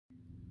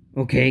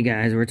Okay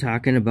guys, we're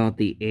talking about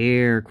the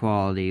air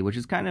quality, which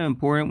is kind of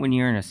important when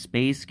you're in a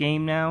space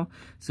game now.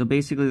 So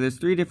basically there's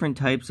three different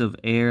types of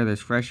air. There's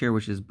fresh air,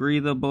 which is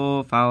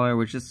breathable, foul air,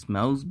 which just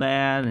smells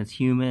bad, and it's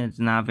humid, it's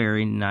not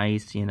very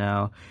nice, you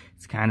know.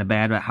 It's kind of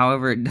bad, but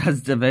however it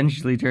does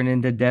eventually turn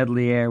into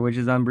deadly air, which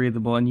is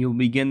unbreathable, and you'll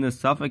begin to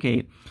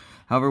suffocate.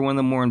 However, one of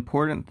the more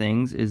important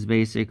things is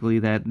basically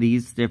that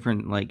these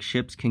different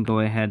ships can go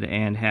ahead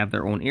and have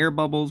their own air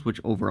bubbles,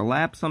 which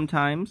overlap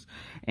sometimes.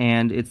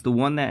 And it's the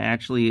one that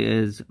actually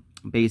is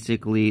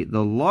basically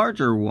the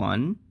larger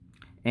one,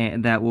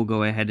 and that will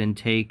go ahead and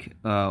take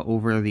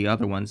over the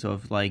other one. So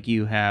if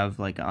you have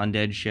an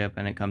undead ship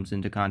and it comes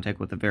into contact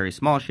with a very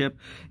small ship,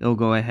 it'll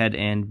go ahead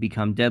and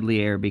become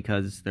deadly air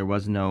because there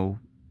was no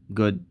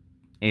good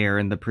air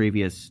in the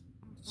previous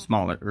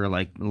smaller or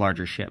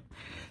larger ship.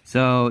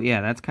 So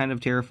yeah, that's kind of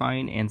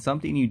terrifying and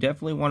something you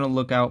definitely want to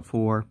look out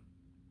for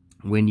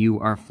when you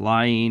are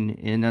flying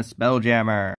in a Spelljammer.